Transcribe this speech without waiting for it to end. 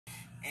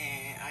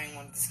and I ain't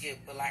wanted to skip,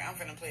 but like I'm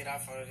finna play it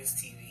off of this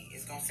TV.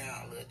 It's gonna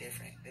sound a little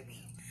different, the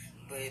beat,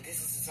 but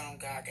this is the song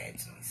God gave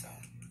to me, so.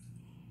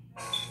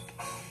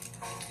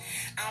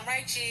 I'm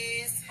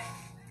righteous,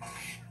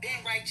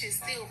 been righteous,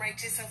 still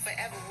righteous, and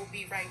forever will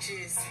be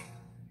righteous.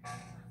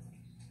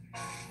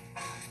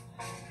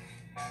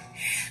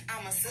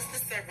 I'm a sister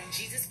serving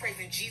Jesus,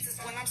 praising Jesus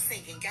when I'm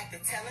singing. Got to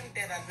tell him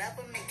that I love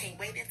him and can't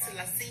wait until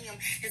I see him.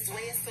 His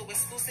way is so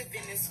exclusive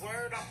in his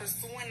word I'm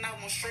pursuing. I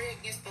won't stray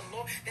against the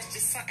Lord, that's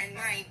just something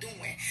I ain't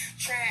doing.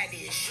 Try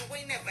this, you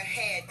ain't never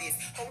had this.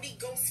 Holy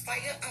Ghost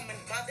fire, I'm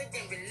unbothered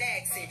and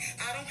relaxing.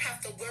 I don't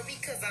have to worry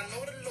cause I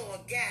know the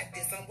Lord got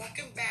this. I'm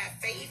walking by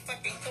faith, I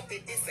can't help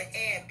it, this a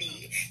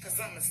habit. Cause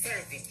I'm a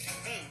servant,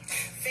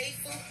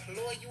 faithful,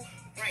 loyal,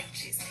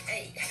 righteous,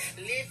 ayy,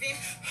 living,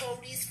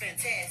 holy's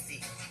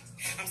fantastic.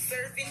 I'm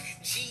serving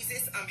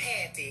Jesus, I'm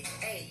happy,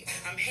 ayy,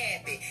 I'm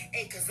happy,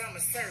 ayy, cause I'm a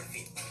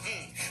servant.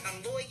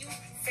 I'm loyal,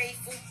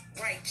 faithful,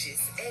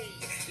 righteous,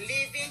 ayy,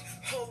 living,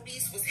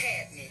 holy's what's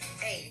happening,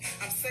 ayy,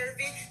 I'm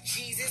serving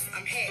Jesus,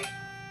 I'm happy,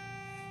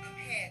 I'm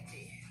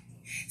happy.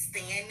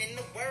 Staying in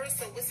the word,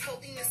 so it's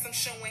holiness I'm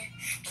showing.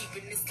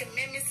 Keeping his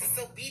commandments, it's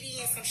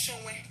obedience I'm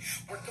showing.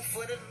 Working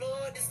for the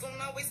Lord, it's gonna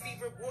always be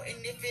rewarding.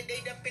 If it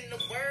ain't up in the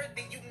word,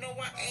 then you know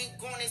I ain't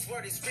going. His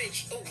word is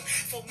rich, ooh.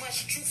 So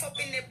much truth up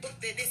in that book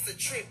that it's a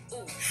trip,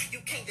 ooh.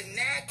 You can't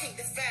deny, can't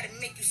divide and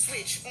make you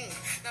switch,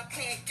 Not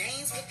playing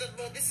games with the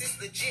Lord, this is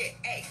legit,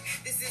 ayy.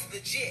 This is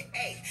legit,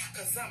 ayy.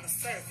 Cause I'm a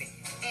servant,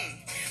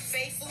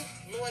 faithful,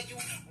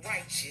 loyal,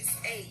 righteous,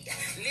 ayy.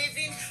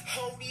 Living,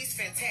 holy's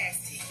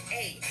fantastic,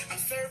 ayy. I'm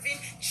serving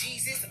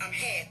Jesus, I'm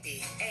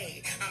happy,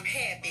 ayy, I'm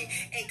happy,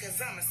 ayy,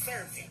 cause I'm a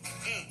servant,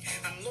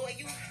 I'm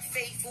loyal,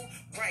 faithful,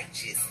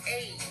 righteous,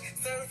 ayy,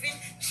 serving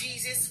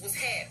Jesus, what's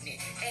happening,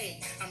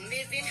 ayy, I'm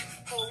living,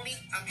 holy,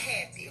 I'm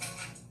happy.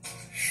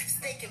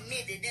 Stay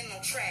committed and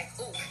on track,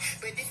 ooh.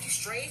 But if you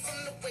stray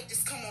from the way,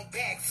 just come on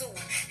back, too.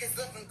 His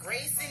love and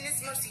grace and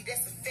his mercy,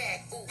 that's a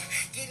fact, ooh.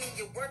 Getting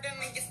your word down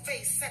in your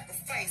face,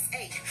 sacrifice,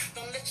 ayy.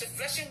 Don't let your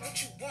flesh and what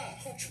you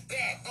want hold you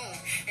back,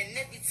 And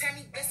every time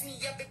he bless me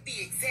up, it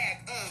be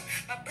exact,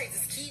 My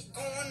praises keep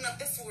going up,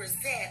 that's where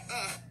it's at,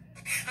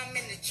 I'm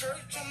in the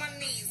church on my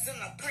knees and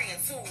I'm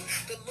praying to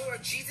the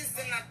Lord Jesus,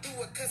 and I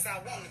do it cause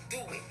I want to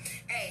do it,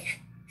 ayy.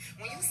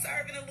 When you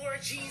serving the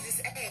Lord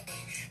Jesus,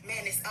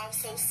 man, it's all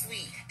so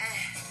sweet.